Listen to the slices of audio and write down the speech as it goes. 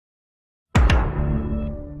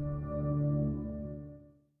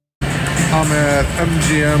I'm at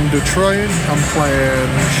MGM Detroit. I'm playing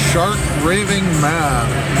Shark Raving Mad.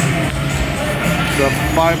 The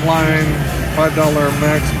 5-line, $5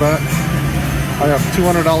 max bet. I have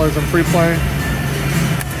 $200 in free play.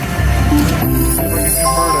 See if I can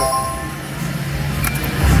convert it.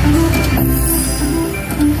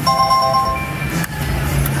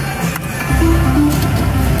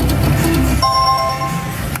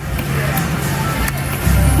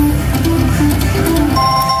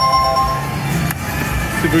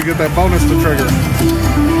 See if we get that bonus to trigger.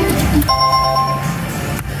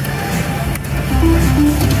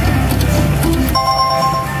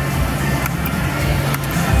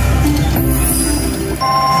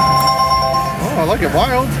 Oh, I like it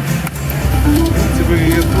wild. Let's see if we can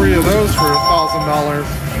get 3 of those for $1,000.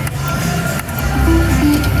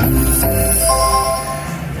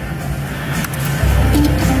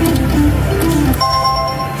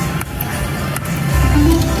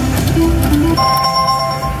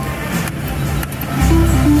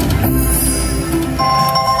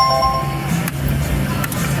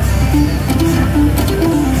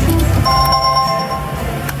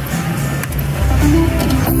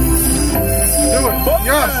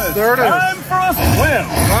 Yes, there it is. Time for a swim.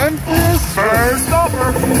 Time for a swim. First offer.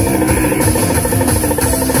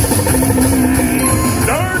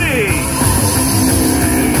 30.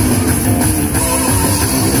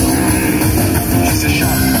 She's a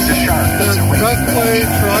shark. She's a shark. It's a Best play,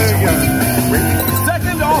 try again.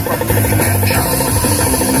 Second offer.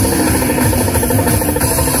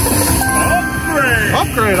 Upgrade.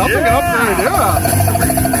 Upgrade. I'll take an upgrade, yeah.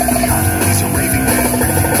 He's a raving man.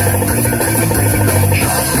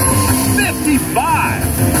 55.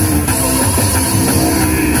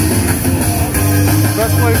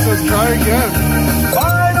 Best play says try again.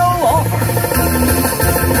 Final offer.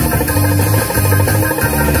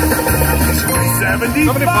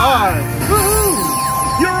 75. Woohoo!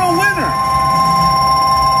 You're a winner.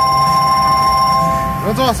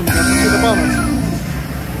 That's awesome. Let's see the bonus.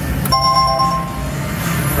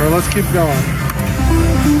 Or let's keep going.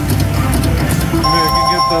 Maybe I can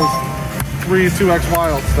get those 3 2x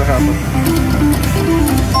wilds to happen.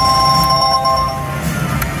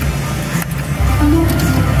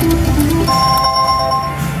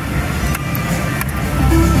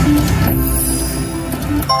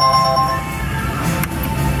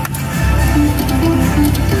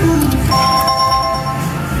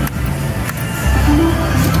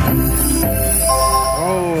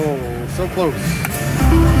 Oh, so close.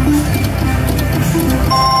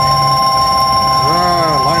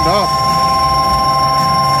 Lined up.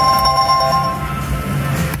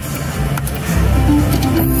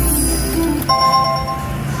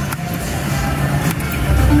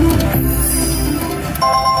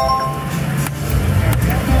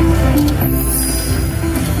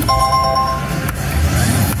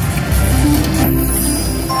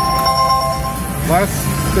 Last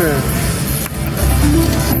spin.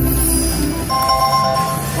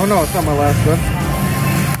 Oh no, it's not my last spin.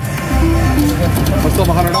 I still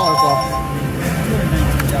have $100 left.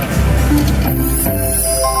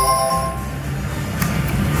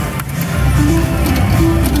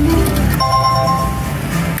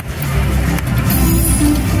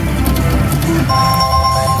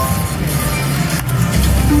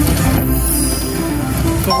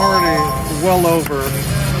 So I'm already well over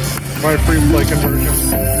my free play conversion.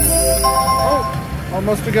 Oh,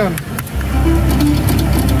 almost again.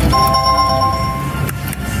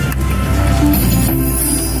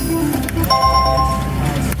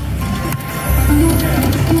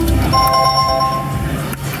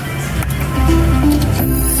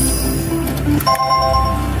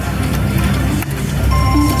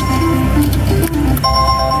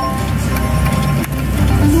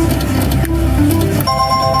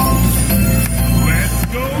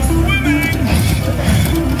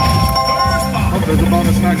 There's a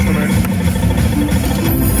bonus next to me.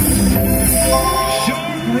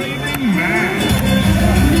 Shark Raving Man.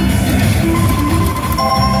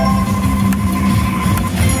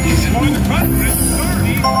 He's 135.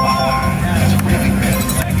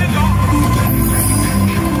 Second offer.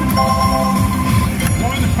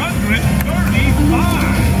 135.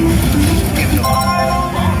 It's the final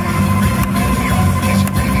offer.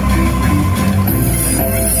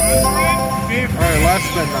 150. Alright, last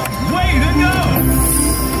spin now. Way to go!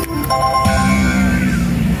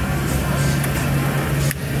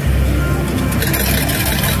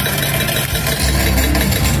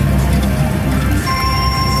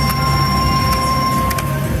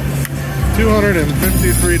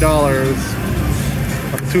 $253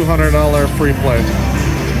 of $200 free play.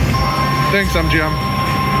 Thanks, MGM.